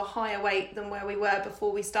get to a higher weight than where we were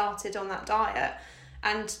before we started on that diet.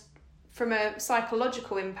 And from a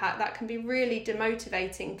psychological impact, that can be really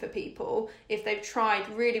demotivating for people if they've tried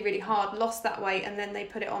really, really hard, lost that weight, and then they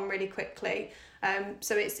put it on really quickly.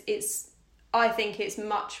 So I think it's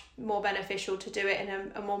much more beneficial to do it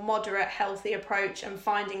in a more moderate, healthy approach and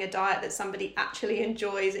finding a diet that somebody actually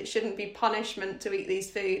enjoys. It shouldn't be punishment to eat these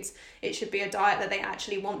foods. It should be a diet that they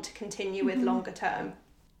actually want to continue with longer term.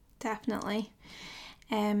 Definitely.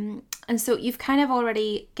 And so you've kind of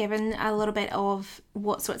already given a little bit of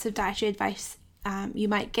what sorts of dietary advice you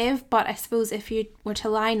might give, but I suppose if you were to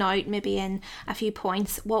line out maybe in a few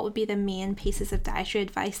points, what would be the main pieces of dietary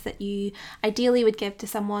advice that you ideally would give to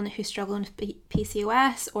someone who's struggling with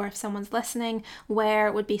PCOS, or if someone's listening,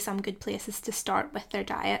 where would be some good places to start with their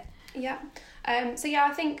diet? Yeah.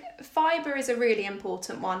 I think fibre is a really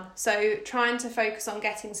important one. So trying to focus on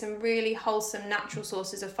getting some really wholesome natural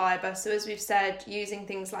sources of fibre. So as we've said, using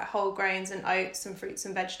things like whole grains and oats and fruits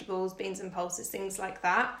and vegetables, beans and pulses, things like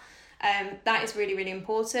that. That is really, really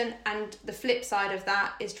important. And the flip side of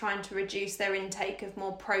that is trying to reduce their intake of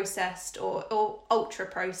more processed or ultra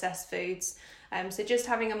processed foods. So just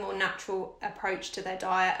having a more natural approach to their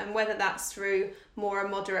diet, and whether that's through more a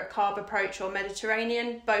moderate carb approach or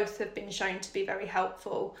Mediterranean, both have been shown to be very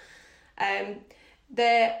helpful.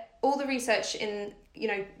 All the research in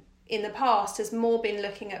the past has more been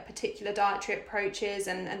looking at particular dietary approaches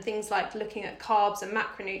and things like looking at carbs and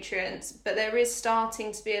macronutrients, but there is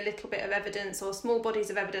starting to be a little bit of evidence or small bodies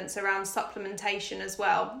of evidence around supplementation as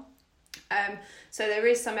well. So there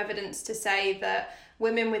is some evidence to say that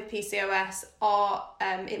women with PCOS are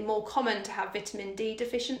more common to have vitamin D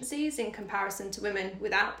deficiencies in comparison to women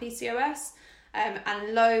without PCOS.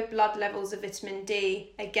 And low blood levels of vitamin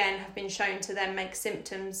D, again, have been shown to then make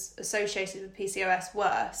symptoms associated with PCOS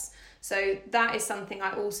worse. So that is something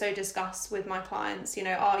I also discuss with my clients. You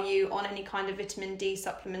know, are you on any kind of vitamin D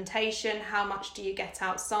supplementation? How much do you get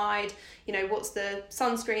outside? You know, what's the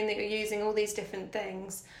sunscreen that you're using? All these different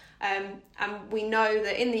things. And we know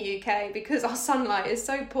that in the UK, because our sunlight is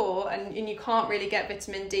so poor and you can't really get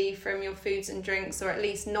vitamin D from your foods and drinks, or at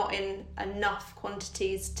least not in enough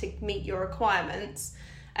quantities to meet your requirements,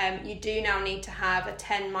 you do now need to have a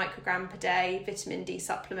 10 microgram per day vitamin D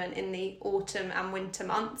supplement in the autumn and winter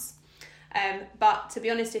months. But to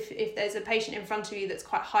be honest, if there's a patient in front of you that's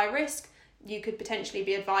quite high risk, you could potentially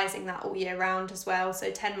be advising that all year round as well.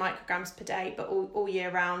 So 10 micrograms per day, but all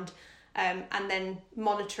year round. And then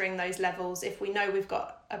monitoring those levels. If we know we've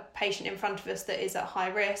got a patient in front of us that is at high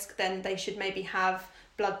risk, then they should maybe have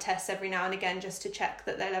blood tests every now and again just to check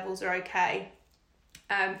that their levels are okay.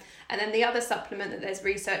 And then the other supplement that there's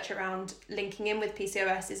research around linking in with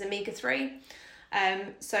PCOS is omega-3.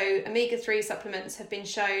 So omega-3 supplements have been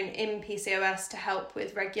shown in PCOS to help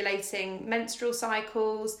with regulating menstrual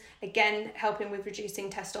cycles, again helping with reducing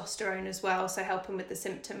testosterone as well, so helping with the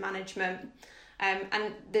symptom management.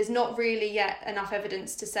 And there's not really yet enough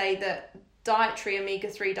evidence to say that dietary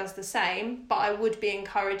omega-3 does the same, but I would be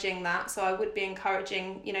encouraging that. So I would be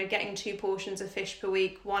encouraging, you know, getting 2 portions of fish per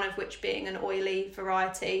week, one of which being an oily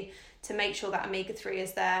variety, to make sure that omega-3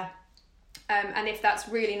 is there. And if that's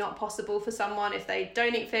really not possible for someone, if they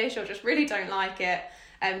don't eat fish or just really don't like it,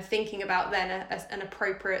 thinking about then an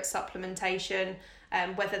appropriate supplementation,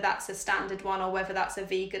 whether that's a standard one or whether that's a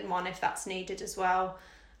vegan one, if that's needed as well.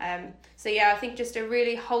 So yeah, I think just a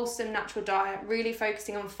really wholesome natural diet, really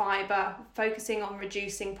focusing on fibre, focusing on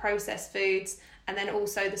reducing processed foods, and then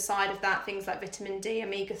also the side of that, things like vitamin D,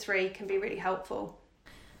 omega-3 can be really helpful.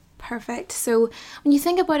 Perfect. So when you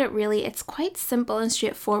think about it, really, it's quite simple and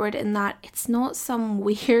straightforward in that it's not some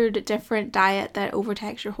weird different diet that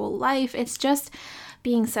overtakes your whole life. It's just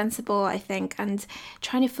being sensible, I think, and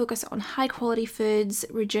trying to focus on high quality foods,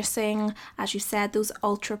 reducing, as you said, those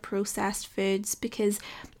ultra processed foods, because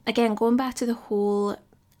again, going back to the whole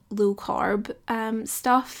low carb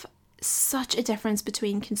stuff, such a difference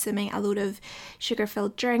between consuming a load of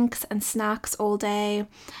sugar-filled drinks and snacks all day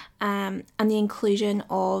and the inclusion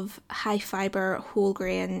of high fibre whole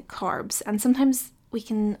grain carbs. And sometimes we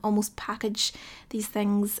can almost package these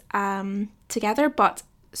things together, but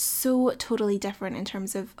so totally different in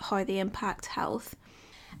terms of how they impact health.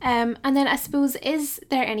 And then I suppose, is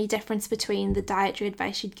there any difference between the dietary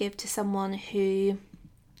advice you'd give to someone who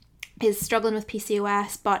is struggling with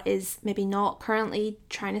PCOS but is maybe not currently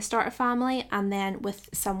trying to start a family, and then with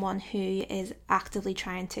someone who is actively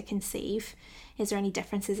trying to conceive? Is there any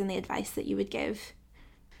differences in the advice that you would give?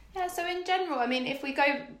 Yeah, so in general, I mean, if we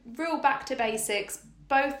go real back to basics,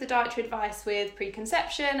 both the dietary advice with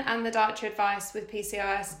preconception and the dietary advice with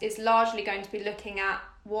PCOS is largely going to be looking at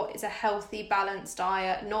what is a healthy, balanced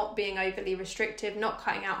diet, not being overly restrictive, not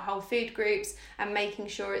cutting out whole food groups, and making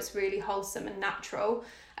sure it's really wholesome and natural.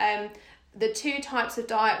 The 2 types of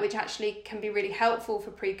diet which actually can be really helpful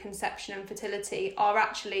for preconception and fertility are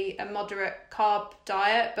actually a moderate carb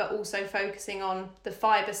diet, but also focusing on the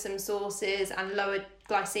fibersome sources and lower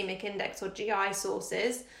glycemic index or GI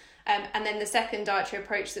sources. And then the second dietary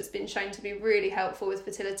approach that's been shown to be really helpful with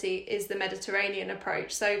fertility is the Mediterranean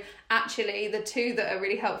approach. So actually the 2 that are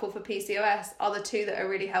really helpful for PCOS are the 2 that are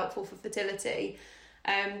really helpful for fertility.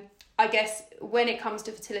 I guess when it comes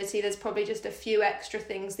to fertility, there's probably just a few extra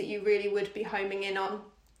things that you really would be homing in on.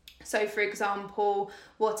 So for example,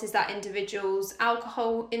 what is that individual's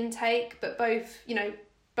alcohol intake, but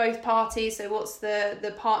both parties, so what's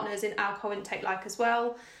the partner's in alcohol intake like as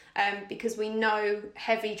well? Because we know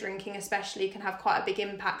heavy drinking especially can have quite a big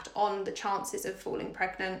impact on the chances of falling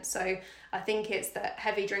pregnant. So I think it's that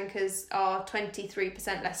heavy drinkers are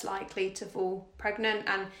 23% less likely to fall pregnant,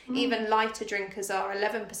 and even lighter drinkers are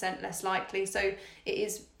 11% less likely. So it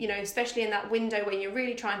is, especially in that window when you're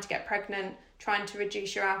really trying to get pregnant, trying to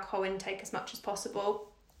reduce your alcohol intake as much as possible.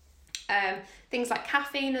 Things like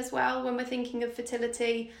caffeine as well when we're thinking of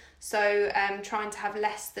fertility. So trying to have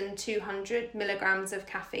less than 200 milligrams of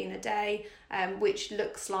caffeine a day, which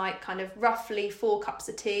looks like kind of roughly 4 cups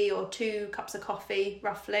of tea or 2 cups of coffee,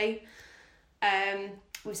 roughly.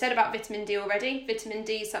 We've said about vitamin D already. Vitamin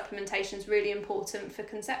D supplementation is really important for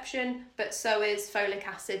conception, but so is folic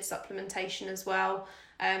acid supplementation as well.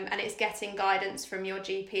 And it's getting guidance from your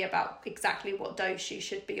GP about exactly what dose you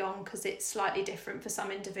should be on, because it's slightly different for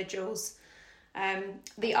some individuals.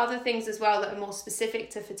 The other things as well that are more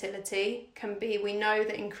specific to fertility can be, we know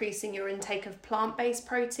that increasing your intake of plant-based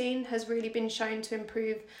protein has really been shown to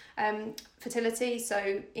improve fertility.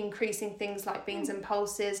 So increasing things like beans and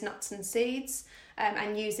pulses, nuts and seeds,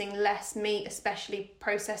 and using less meat, especially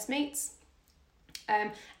processed meats.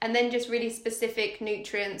 And then just really specific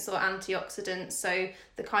nutrients or antioxidants. So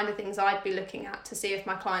the kind of things I'd be looking at to see if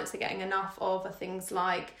my clients are getting enough of are things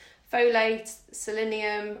like folate,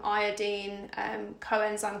 selenium, iodine,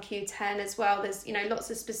 coenzyme Q10 as well. There's, lots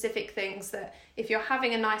of specific things that if you're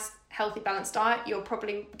having a nice, healthy, balanced diet, you're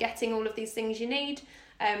probably getting all of these things you need.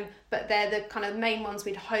 But they're the kind of main ones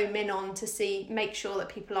we'd home in on to make sure that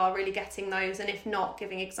people are really getting those. And if not,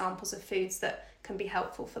 giving examples of foods that can be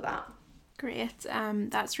helpful for that. Great.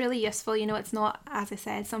 That's really useful. It's not, as I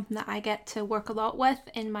said, something that I get to work a lot with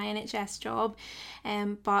in my NHS job,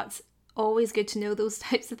 but always good to know those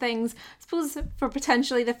types of things, I suppose, for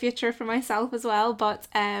potentially the future for myself as well. But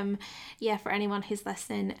for anyone who's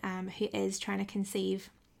listening, who is trying to conceive,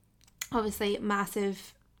 obviously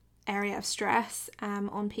massive area of stress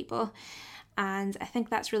on people. And I think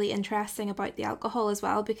that's really interesting about the alcohol as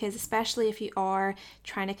well, because especially if you are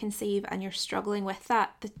trying to conceive and you're struggling with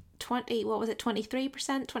that, the 23%,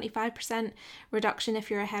 25% reduction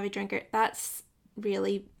if you're a heavy drinker, that's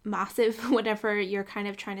really massive whenever you're kind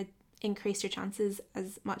of trying to increase your chances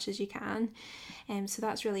as much as you can. So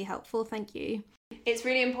that's really helpful. Thank you. It's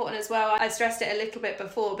really important as well. I stressed it a little bit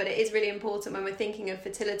before, but it is really important when we're thinking of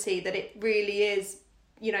fertility that it really is,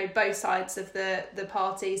 both sides of the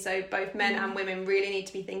party. So both men and women really need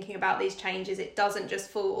to be thinking about these changes. It doesn't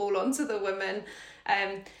just fall all onto the women.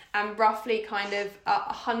 And roughly kind of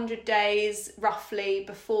 100 days roughly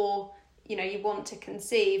before you want to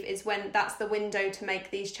conceive is when that's the window to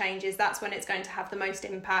make these changes. That's when it's going to have the most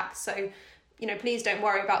impact. So please don't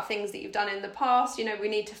worry about things that you've done in the past. We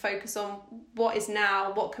need to focus on what is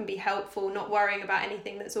now, what can be helpful, not worrying about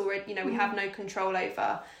anything that's already we have no control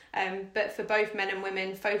over. But for both men and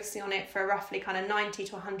women, focusing on it for roughly kind of 90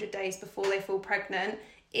 to 100 days before they fall pregnant,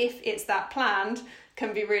 if it's that planned,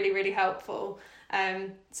 can be really, really helpful.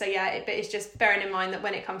 But it's just bearing in mind that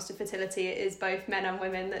when it comes to fertility, it is both men and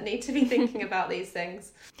women that need to be thinking about these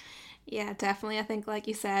things. Yeah, definitely. I think, like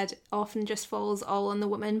you said, often just falls all on the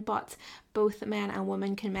woman, but both men and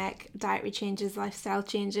women can make dietary changes, lifestyle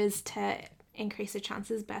changes to increase their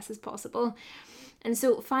chances best as possible. And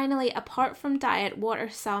so finally, apart from diet, what are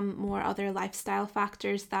some more other lifestyle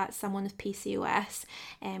factors that someone with PCOS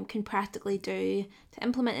can practically do to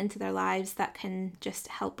implement into their lives that can just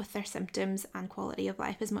help with their symptoms and quality of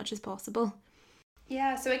life as much as possible?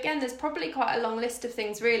 Yeah, so again, there's probably quite a long list of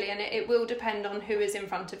things really, and it will depend on who is in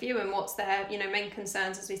front of you and what's their main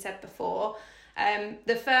concerns, as we said before.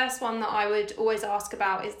 The first one that I would always ask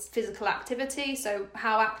about is physical activity. So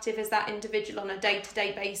how active is that individual on a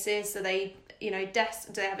day-to-day basis? Are they do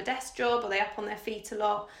they have a desk job? Are they up on their feet a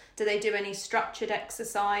lot? Do they do any structured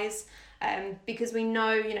exercise? Because we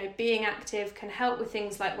know, being active can help with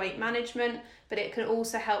things like weight management, but it can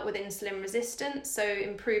also help with insulin resistance, so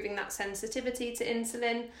improving that sensitivity to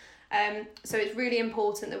insulin. So it's really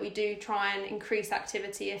important that we do try and increase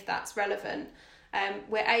activity if that's relevant.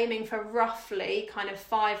 We're aiming for roughly kind of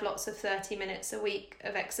 5 lots of 30 minutes a week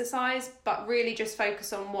of exercise, but really just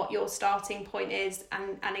focus on what your starting point is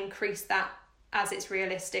and increase that as it's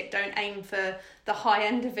realistic. Don't aim for the high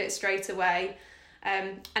end of it straight away.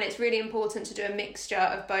 And it's really important to do a mixture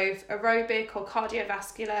of both aerobic or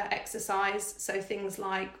cardiovascular exercise, so things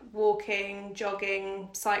like walking, jogging,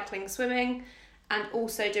 cycling, swimming, and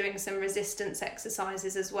also doing some resistance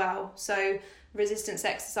exercises as well. So resistance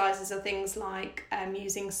exercises are things like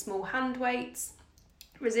using small hand weights,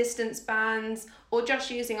 resistance bands, or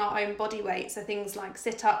just using our own body weight, so things like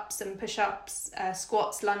sit-ups and push-ups,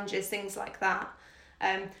 squats, lunges, things like that.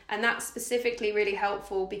 And that's specifically really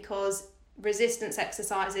helpful because resistance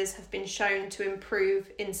exercises have been shown to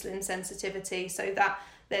improve insulin sensitivity, so that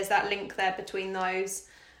there's that link there between those.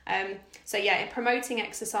 In promoting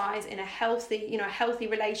exercise in a healthy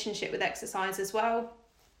relationship with exercise as well.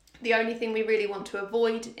 The only thing we really want to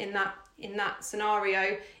avoid in that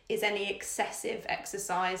scenario is any excessive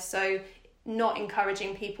exercise. So not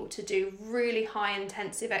encouraging people to do really high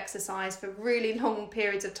intensive exercise for really long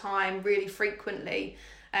periods of time, really frequently,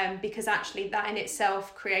 because actually that in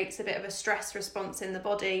itself creates a bit of a stress response in the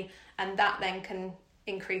body, and that then can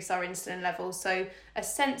increase our insulin levels. So a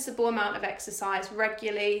sensible amount of exercise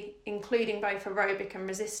regularly, including both aerobic and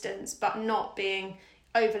resistance, but not being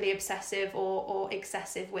overly obsessive or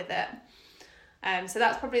excessive with it. So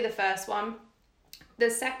that's probably the first one. The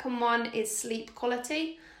second one is sleep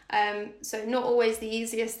quality. So not always the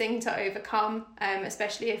easiest thing to overcome,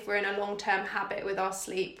 especially if we're in a long-term habit with our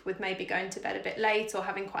sleep, with maybe going to bed a bit late or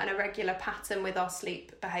having quite an irregular pattern with our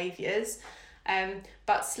sleep behaviours.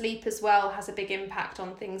 But sleep as well has a big impact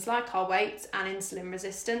on things like our weight and insulin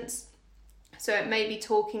resistance. So it may be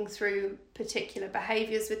talking through particular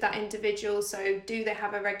behaviours with that individual. So do they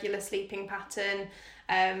have a regular sleeping pattern?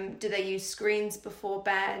 Do they use screens before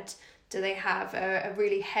bed? Do they have a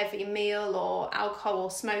really heavy meal or alcohol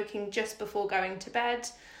or smoking just before going to bed?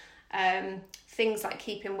 Things like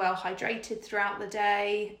keeping well hydrated throughout the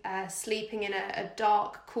day, sleeping in a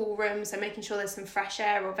dark, cool room, so making sure there's some fresh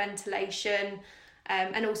air or ventilation,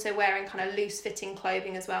 and also wearing kind of loose-fitting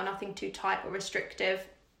clothing as well, nothing too tight or restrictive.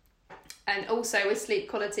 And also with sleep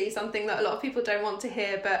quality, something that a lot of people don't want to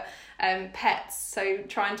hear, but pets. So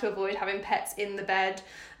trying to avoid having pets in the bed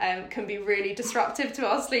can be really disruptive to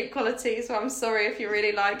our sleep quality. So I'm sorry if you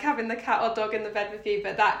really like having the cat or dog in the bed with you,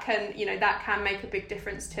 but that can make a big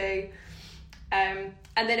difference too. And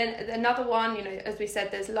then another one, as we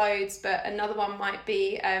said, there's loads, but another one might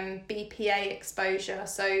be BPA exposure.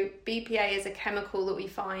 So BPA is a chemical that we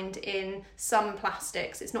find in some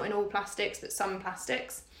plastics. It's not in all plastics, but some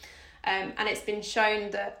plastics. And it's been shown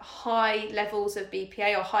that high levels of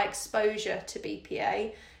BPA or high exposure to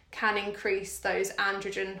BPA can increase those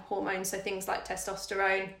androgen hormones, so things like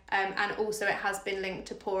testosterone, and also it has been linked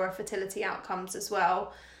to poorer fertility outcomes as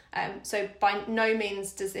well. So by no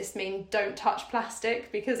means does this mean don't touch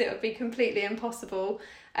plastic, because it would be completely impossible,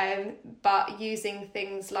 but using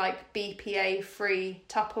things like BPA-free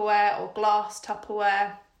Tupperware or glass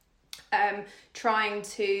Tupperware, trying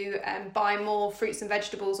to buy more fruits and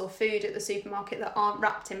vegetables or food at the supermarket that aren't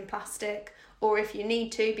wrapped in plastic, or if you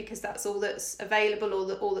need to, because that's all that's available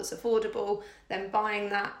or all that's affordable, then buying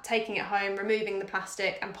that, taking it home, removing the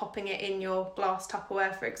plastic and popping it in your glass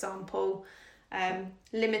Tupperware, for example.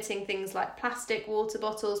 Limiting things like plastic water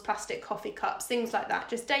bottles, plastic coffee cups, things like that.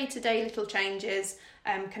 Just day-to-day little changes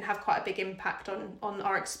can have quite a big impact on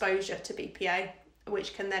our exposure to BPA,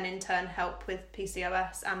 which can then in turn help with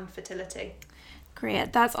PCOS and fertility.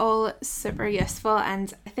 Great, that's all super useful.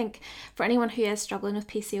 And I think for anyone who is struggling with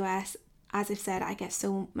PCOS, as I've said, I get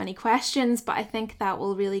so many questions, but I think that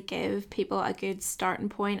will really give people a good starting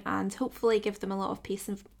point and hopefully give them a lot of peace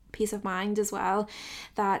of mind as well,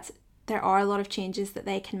 that there are a lot of changes that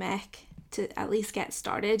they can make to at least get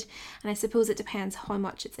started. And I suppose it depends how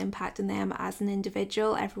much it's impacting them as an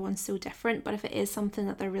individual. Everyone's so different, but if it is something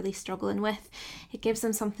that they're really struggling with, it gives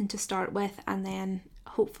them something to start with, and then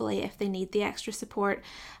hopefully if they need the extra support,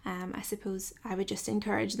 I suppose I would just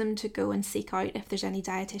encourage them to go and seek out if there's any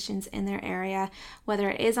dietitians in their area, whether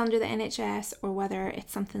it is under the NHS or whether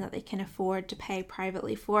it's something that they can afford to pay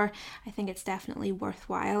privately for. I think it's definitely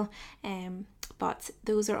worthwhile. But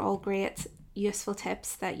those are all great useful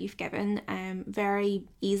tips that you've given, very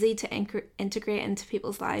easy to integrate into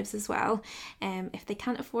people's lives as well, if they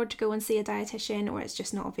can't afford to go and see a dietitian or it's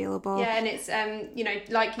just not available. Yeah, and it's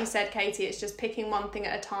like you said, Katie, it's just picking one thing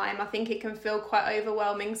at a time. I think it can feel quite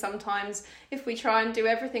overwhelming sometimes if we try and do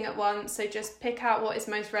everything at once. So just pick out what is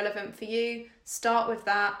most relevant for you, start with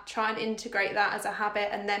that, try and integrate that as a habit,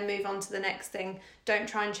 and then move on to the next thing. Don't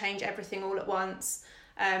try and change everything all at once.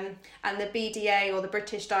 And the BDA, or the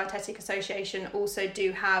British Dietetic Association, also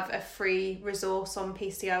do have a free resource on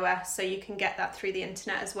PCOS, so you can get that through the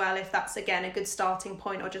internet as well, if that's again a good starting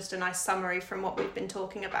point or just a nice summary from what we've been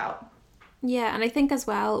talking about. Yeah, and I think as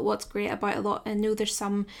well what's great about a lot, I know there's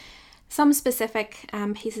some specific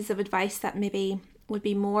pieces of advice that maybe would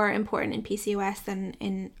be more important in PCOS than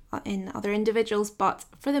in other individuals, but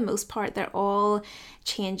for the most part they're all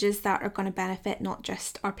changes that are going to benefit not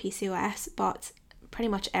just our PCOS but pretty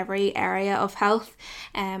much every area of health,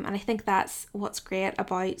 and I think that's what's great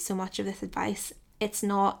about so much of this advice. It's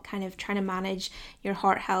not kind of trying to manage your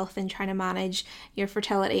heart health and trying to manage your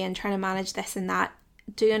fertility and trying to manage this and that.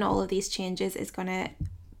 Doing all of these changes is going to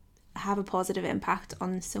have a positive impact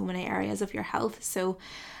on so many areas of your health, so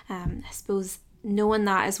I suppose knowing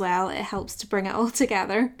that as well, it helps to bring it all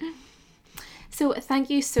together. So thank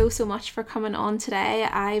you so much for coming on today.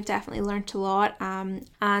 I've definitely learned a lot, and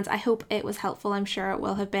I hope it was helpful. I'm sure it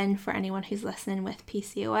will have been for anyone who's listening with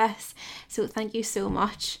PCOS. So thank you so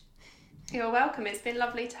much. You're welcome. It's been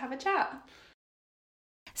lovely to have a chat.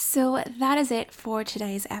 So that is it for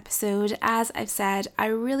today's episode. As I've said, I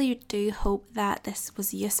really do hope that this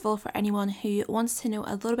was useful for anyone who wants to know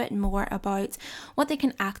a little bit more about what they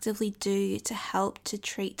can actively do to help to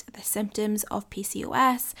treat the symptoms of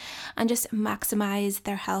PCOS and just maximize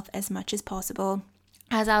their health as much as possible.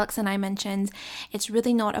 As Alex and I mentioned, it's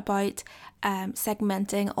really not about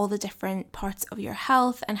segmenting all the different parts of your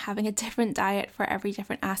health and having a different diet for every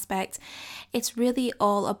different aspect. It's really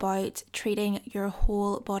all about treating your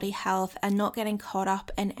whole body health and not getting caught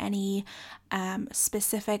up in any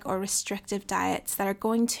specific or restrictive diets that are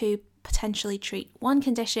going to potentially treat one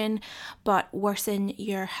condition but worsen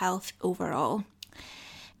your health overall.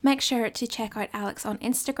 Make sure to check out Alex on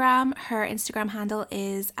Instagram. Her Instagram handle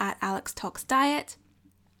is @AlexTalksDiet.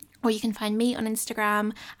 Or you can find me on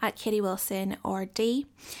Instagram @KatieWilson or D.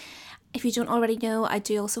 If you don't already know, I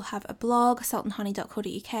do also have a blog,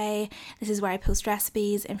 saltandhoney.co.uk. This is where I post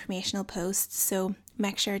recipes, informational posts, so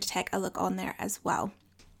make sure to take a look on there as well.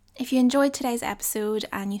 If you enjoyed today's episode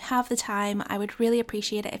and you have the time, I would really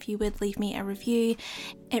appreciate it if you would leave me a review.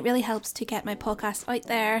 It really helps to get my podcast out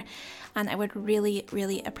there, and I would really,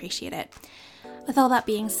 really appreciate it. With all that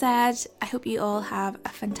being said, I hope you all have a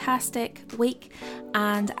fantastic week,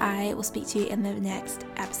 and I will speak to you in the next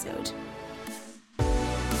episode.